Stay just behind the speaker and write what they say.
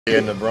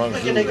In the Bronx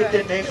Zoo. They get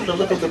their name from the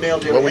lip of the male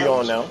deer. Where we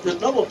going now?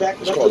 There's no one back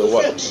It's called the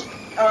what?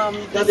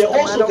 Now they are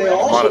also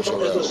known as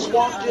the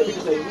swamp deer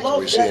because they love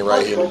we're seeing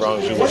right here in the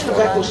Bronx Zoo. One of the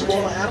back with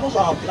smaller animals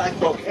are black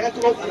buck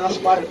antelope and our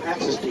spotted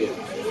axis deer.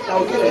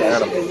 Now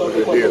again, they love the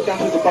look down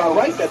to the bottom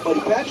right, that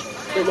buddy patch.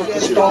 They look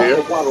at the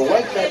bottom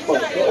right, that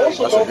butt. That's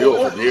a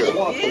beautiful deer.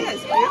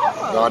 Yes,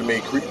 beautiful.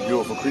 God-made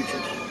beautiful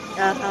creatures.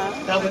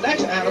 Now the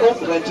next animal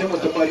blends in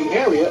with the muddy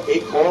area.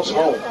 It calls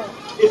home.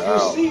 If you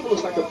see what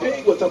looks like a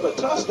pig with a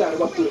tusk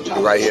down up through the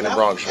top right here in the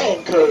Bronx,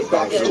 and curved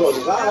back towards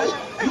his eyes,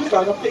 you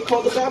found a pig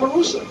called the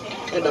Babirusa.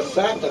 And the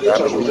fact that the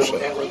tusk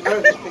resembles antler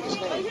earned this pig's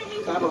name.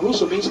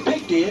 Babirusa means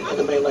pig deer in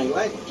the Malay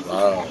language.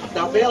 Wow.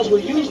 Now males will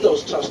use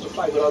those tusks to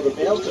fight with other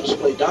males to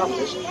display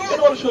dominance in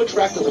order to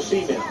attract other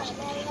females.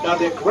 Now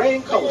they're gray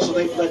in color, so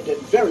they blend in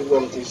very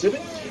well with the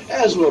exhibit.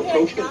 As we're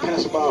approaching and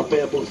passing by a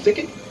bamboo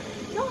thicket,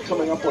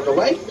 coming up on the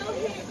right.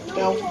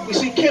 Now, we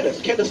see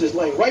Kenneth. Kenneth is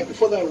laying right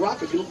before that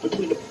rock. If you look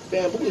between the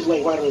bamboo, he's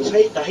laying right on his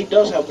head. Now, he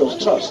does have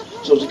those tusks.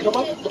 So as you come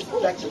up,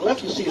 look back to the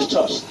left, you see his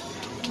tusks.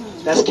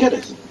 That's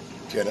Kenneth.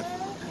 Kenneth.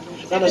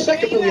 Now, the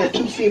second thing, we have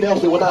two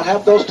females that will not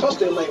have those tusks.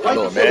 They're laying right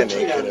before the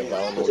tree down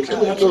there. But they do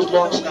have those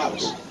long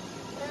snouts.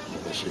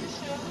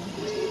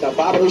 Now,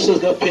 Babirusa is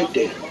the pig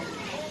deer.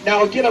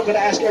 Now, again, I'm going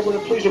to ask everyone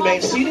to please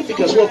remain seated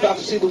because we're about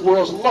to see the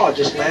world's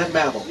largest land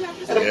mammal.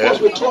 And, of course,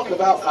 we're talking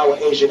about our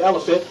Asian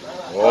elephant.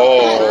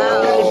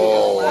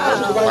 Oh,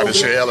 I can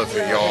say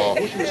elephant, y'all.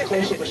 She was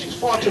closer, but she's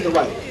far to the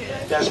right.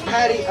 That's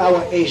Patty,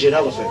 our Asian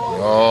elephant.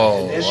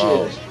 Oh, there she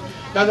is.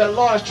 Now that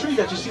large tree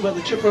that you see by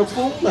the Chippewa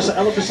pool, that's an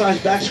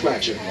elephant-sized back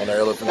scratcher.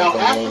 Now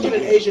African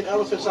and Asian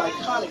elephants are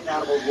iconic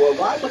animals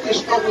worldwide, but they're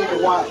struggling in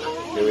the wild.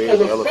 And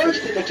the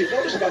first thing that you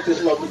notice about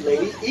this lovely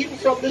lady, even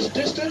from this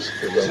distance,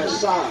 is her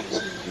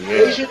size.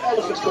 Asian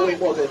elephants can weigh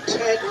more than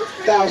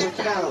 10,000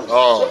 pounds.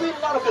 So there's a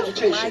lot of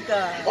vegetation.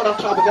 On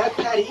top of that,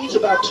 Patty eats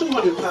about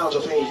 200 pounds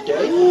of hay a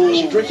day, and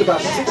she drinks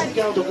about 60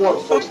 gallons of water,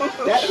 folks.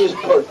 That is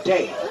per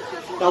day.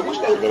 Now, which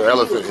they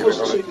elephant here,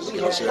 so you can see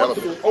her trunk,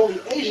 because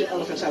only Asian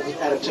elephants have this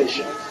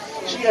adaptation.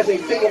 She has a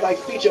finger-like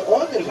feature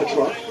on the end of her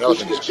trunk, which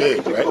she can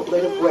gently pick up a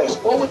blade of grass.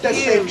 Or with that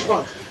same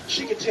trunk,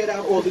 she can tear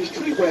down all these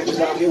tree branches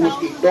out here with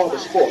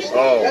enormous force.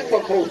 That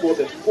trunk holds more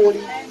than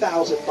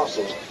 40,000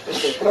 muscles.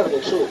 It's an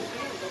incredible tool.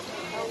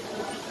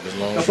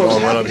 Now, folks,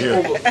 Patty's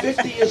over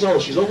 50 years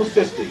old. She's over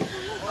 50.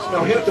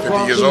 Now, here at the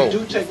Bronx Zoo, we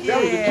do take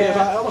very good care of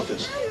our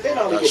elephants. They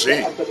not only get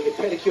baths, but they get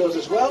pedicures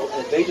as well,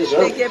 and they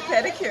deserve it. They get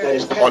pedicures. That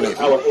is Patty,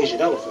 our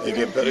Asian elephant. They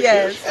get pedicures.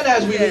 Yes. And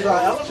as we leave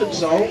our elephant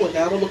zone, we're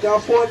now to look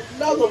out for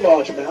another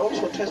large mammal.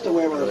 This one tends to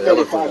weigh around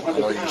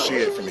 3,500 pounds. You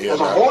see it from here.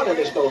 There's a horn in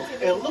this nose,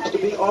 and it looks to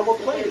be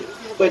armor-plated.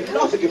 But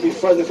nothing can be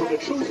further from the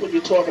truth when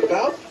you're talking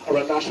about a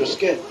rhinoceros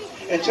skin.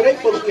 And today,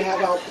 folks, we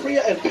have our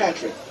Priya and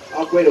Patrick,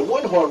 our greater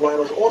one-horned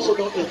rhinos, also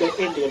known as the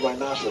Indian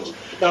rhinoceros.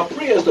 Now,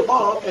 Priya is the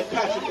mom, and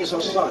Patrick is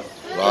her son.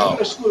 Wow. I'm going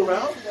to scoot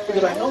around,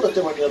 because I know that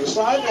they're on the other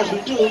side. As we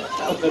do,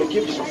 I'm going to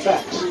give you some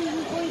facts.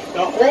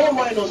 Now, all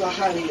rhinos are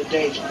highly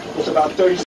endangered. There's about 30